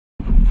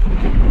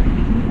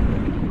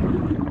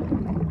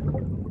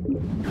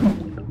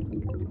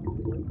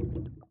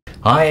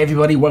Hi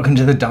everybody, welcome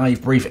to the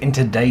dive brief. In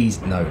today's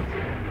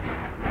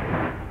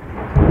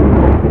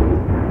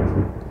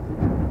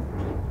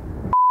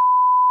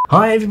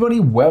Hi everybody,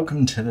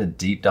 welcome to the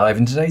deep dive.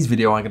 In today's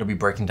video I'm going to be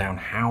breaking down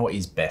how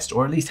is best,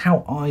 or at least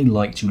how I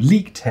like to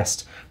leak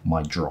test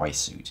my dry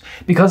suit.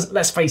 Because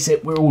let's face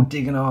it, we're all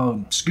digging our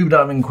scuba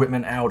diving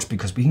equipment out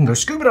because we can go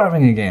scuba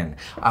diving again.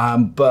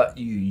 But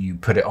you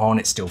put it on,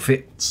 it still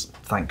fits,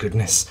 thank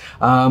goodness.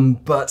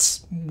 But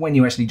when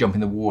you actually jump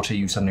in the water,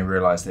 you suddenly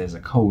realize there's a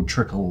cold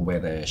trickle where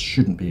there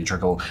shouldn't be a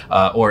trickle,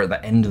 or at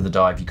the end of the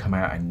dive you come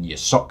out and your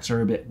socks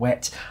are a bit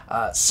wet.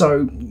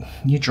 So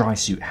your dry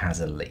suit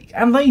has a leak,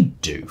 and they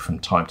do from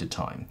time to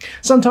time.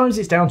 Sometimes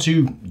it's down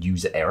to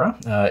user error,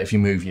 if you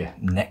move your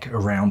neck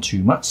around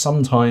too much.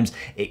 Sometimes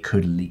it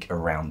could leak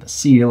around the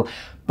seal,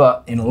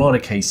 but in a lot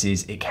of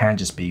cases it can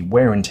just be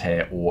wear and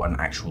tear or an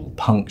actual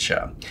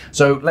puncture.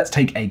 So let's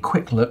take a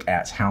quick look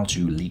at how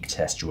to leak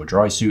test your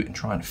dry suit and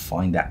try and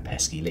find that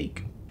pesky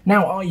leak.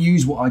 Now, I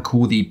use what I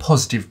call the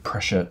positive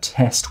pressure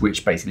test,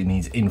 which basically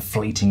means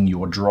inflating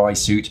your dry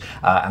suit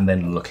and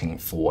then looking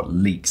for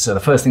leaks. So the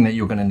first thing that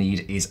you're going to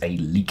need is a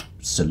leak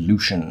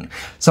solution,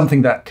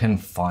 something that can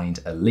find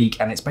a leak,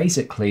 and it's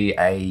basically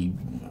a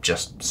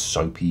just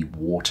soapy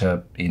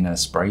water in a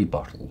spray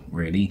bottle,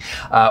 really.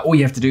 All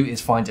you have to do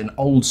is find an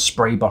old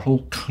spray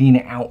bottle, clean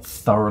it out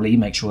thoroughly,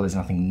 make sure there's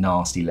nothing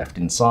nasty left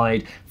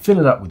inside, fill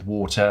it up with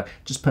water,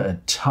 just put a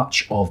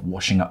touch of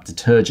washing up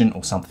detergent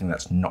or something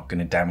that's not going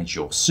to damage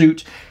your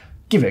suit.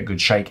 Give it a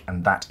good shake,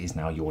 and that is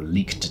now your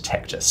leak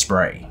detector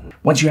spray.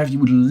 Once you have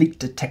your leak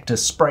detector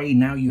spray,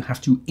 now you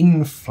have to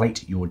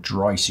inflate your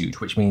dry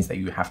suit, which means that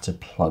you have to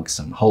plug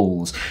some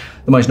holes.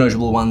 The most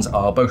notable ones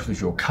are both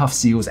of your cuff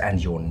seals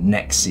and your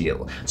neck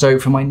seal. So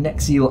for my neck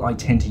seal, I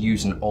tend to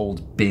use an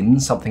old bin,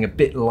 something a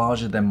bit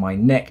larger than my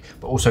neck,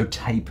 but also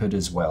tapered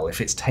as well.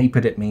 If it's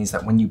tapered, it means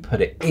that when you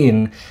put it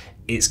in,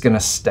 it's going to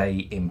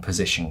stay in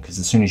position, because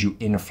as soon as you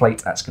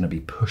inflate, that's going to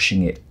be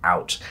pushing it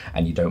out,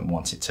 and you don't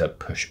want it to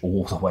push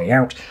all the way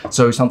out.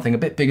 So something a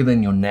bit bigger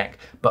than your neck,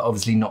 but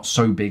obviously not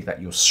so big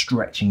that you're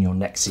stretching your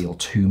neck seal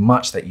too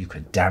much that you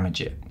could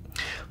damage it.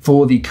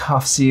 For the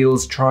cuff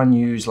seals, try and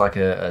use like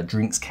a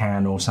drinks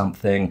can or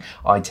something.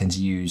 I tend to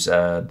use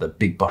the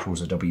big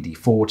bottles of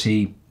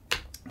WD-40.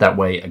 That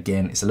way,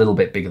 again, it's a little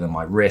bit bigger than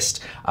my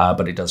wrist,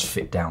 but it does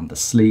fit down the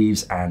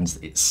sleeves and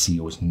it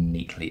seals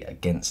neatly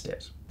against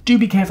it. Do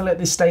be careful at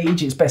this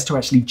stage. It's best to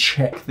actually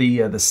check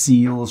the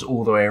seals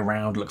all the way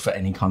around, look for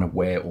any kind of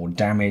wear or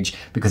damage,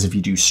 because if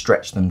you do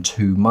stretch them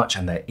too much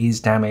and there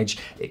is damage,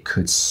 it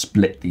could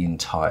split the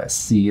entire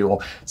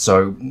seal.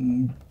 So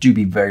do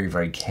be very,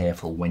 very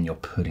careful when you're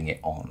putting it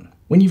on.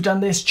 When you've done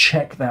this,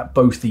 check that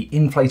both the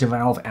inflator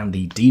valve and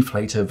the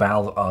deflator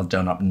valve are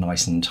done up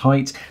nice and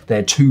tight.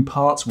 They're two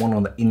parts, one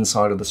on the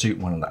inside of the suit,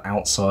 one on the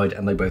outside,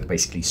 and they both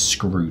basically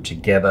screw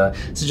together.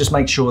 So just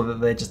make sure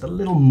that they're just a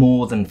little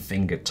more than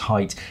finger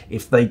tight.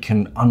 If they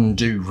can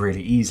undo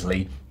really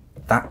easily,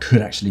 that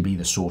could actually be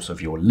the source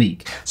of your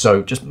leak.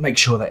 So just make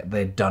sure that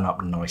they're done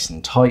up nice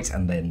and tight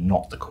and they're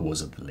not the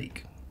cause of the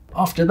leak.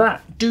 After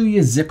that, do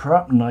your zipper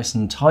up nice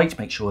and tight,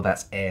 make sure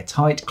that's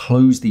airtight,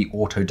 close the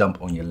auto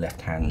dump on your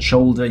left hand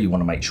shoulder, you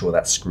want to make sure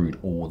that's screwed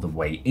all the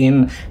way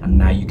in, and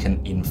now you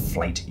can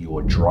inflate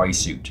your dry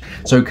suit.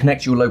 So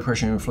connect your low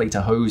pressure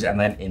inflator hose, and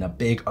then in a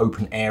big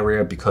open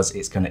area, because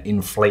it's going to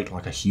inflate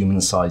like a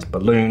human sized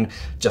balloon,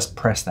 just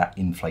press that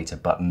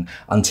inflator button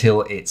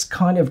until it's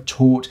kind of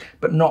taut,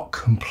 but not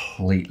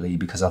completely,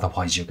 because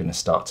otherwise you're going to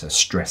start to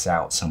stress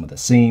out some of the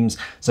seams.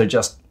 So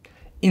just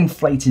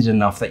inflated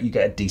enough that you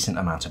get a decent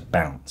amount of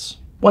bounce.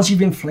 Once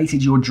you've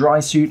inflated your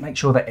dry suit, make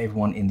sure that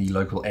everyone in the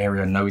local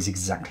area knows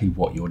exactly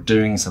what you're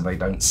doing so they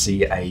don't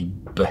see a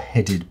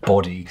beheaded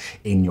body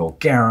in your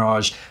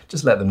garage.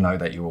 Just let them know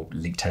that you're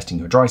leak testing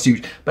your dry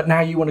suit, but now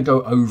you want to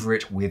go over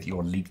it with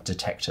your leak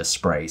detector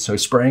spray. So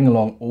spraying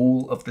along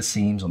all of the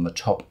seams on the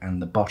top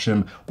and the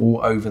bottom, all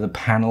over the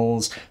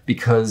panels,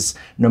 because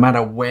no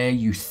matter where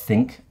you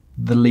think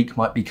the leak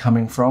might be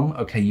coming from.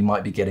 Okay, you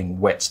might be getting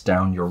wet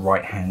down your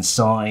right hand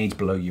side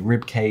below your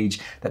rib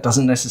cage. That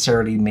doesn't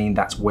necessarily mean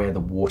that's where the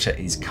water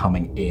is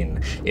coming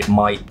in. It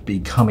might be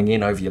coming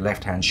in over your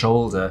left hand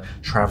shoulder,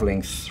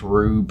 traveling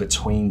through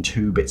between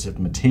two bits of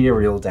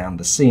material down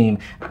the seam,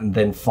 and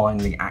then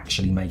finally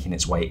actually making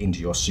its way into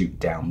your suit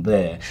down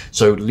there.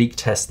 So leak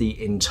test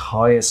the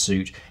entire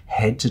suit,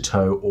 head to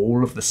toe,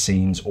 all of the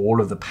seams, all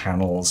of the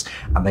panels,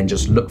 and then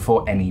just look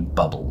for any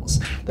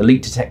bubbles. The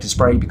leak detector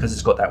spray, because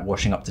it's got that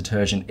washing up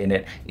detergent in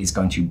it, is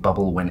going to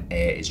bubble when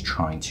air is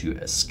trying to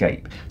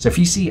escape. So if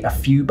you see a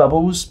few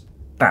bubbles,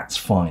 that's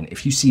fine.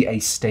 If you see a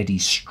steady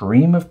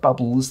stream of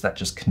bubbles that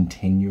just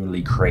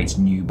continually creates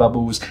new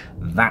bubbles,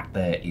 that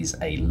there is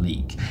a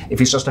leak.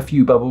 If it's just a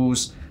few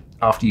bubbles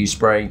after you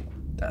spray,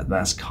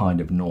 that's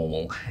kind of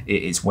normal.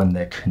 It's when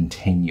they're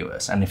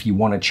continuous. And if you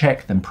want to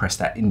check, then press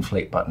that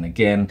inflate button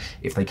again.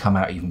 If they come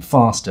out even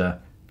faster,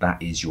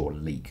 that is your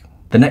leak.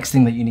 The next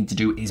thing that you need to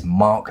do is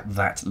mark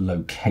that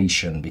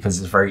location, because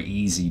it's very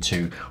easy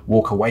to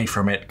walk away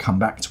from it, come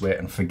back to it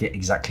and forget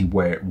exactly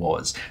where it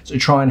was. So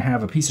try and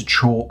have a piece of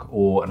chalk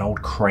or an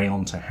old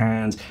crayon to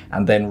hand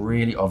and then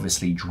really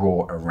obviously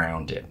draw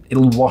around it.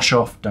 It'll wash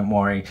off, don't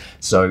worry.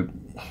 So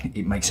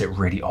it makes it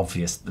really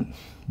obvious that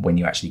when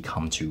you actually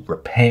come to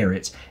repair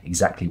it,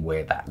 exactly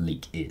where that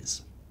leak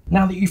is.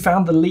 Now that you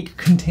found the leak,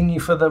 continue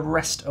for the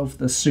rest of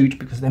the suit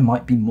because there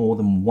might be more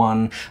than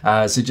one.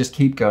 So just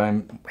keep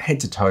going head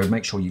to toe,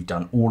 make sure you've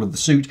done all of the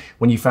suit.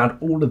 When you found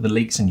all of the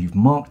leaks and you've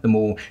marked them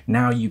all,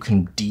 now you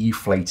can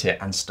deflate it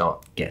and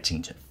start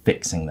getting to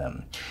fixing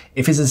them.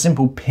 If it's a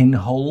simple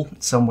pinhole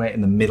somewhere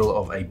in the middle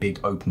of a big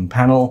open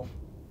panel,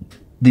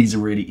 these are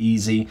really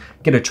easy.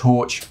 Get a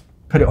torch,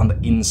 put it on the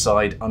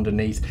inside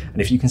underneath,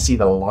 and if you can see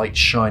the light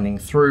shining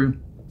through,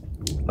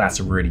 that's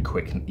a really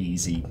quick and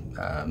easy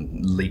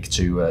leak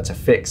to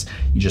fix.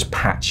 You just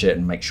patch it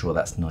and make sure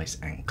that's nice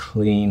and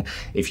clean.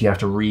 If you have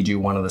to redo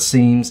one of the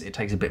seams, it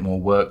takes a bit more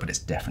work, but it's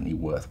definitely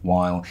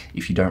worthwhile.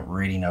 If you don't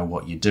really know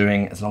what you're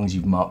doing, as long as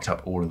you've marked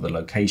up all of the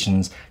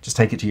locations, just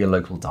take it to your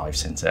local dive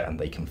center and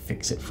they can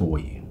fix it for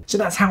you. So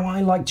that's how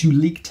I like to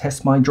leak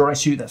test my dry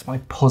suit. That's my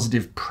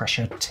positive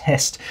pressure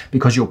test,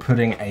 because you're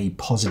putting a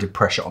positive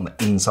pressure on the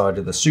inside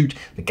of the suit.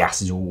 The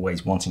gas is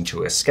always wanting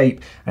to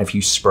escape, and if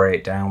you spray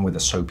it down with a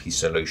soapy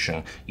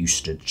solution, you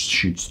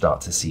should start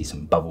to see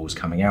some bubbles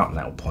coming out, and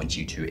that will point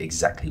you to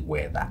exactly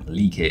where that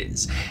leak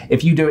is.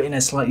 If you do it in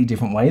a slightly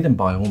different way, then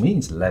by all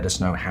means, let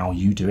us know how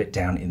you do it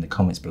down in the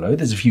comments below.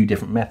 There's a few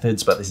different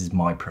methods, but this is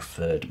my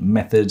preferred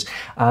method.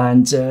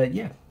 And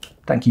yeah,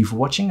 thank you for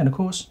watching, and of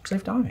course,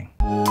 safe diving.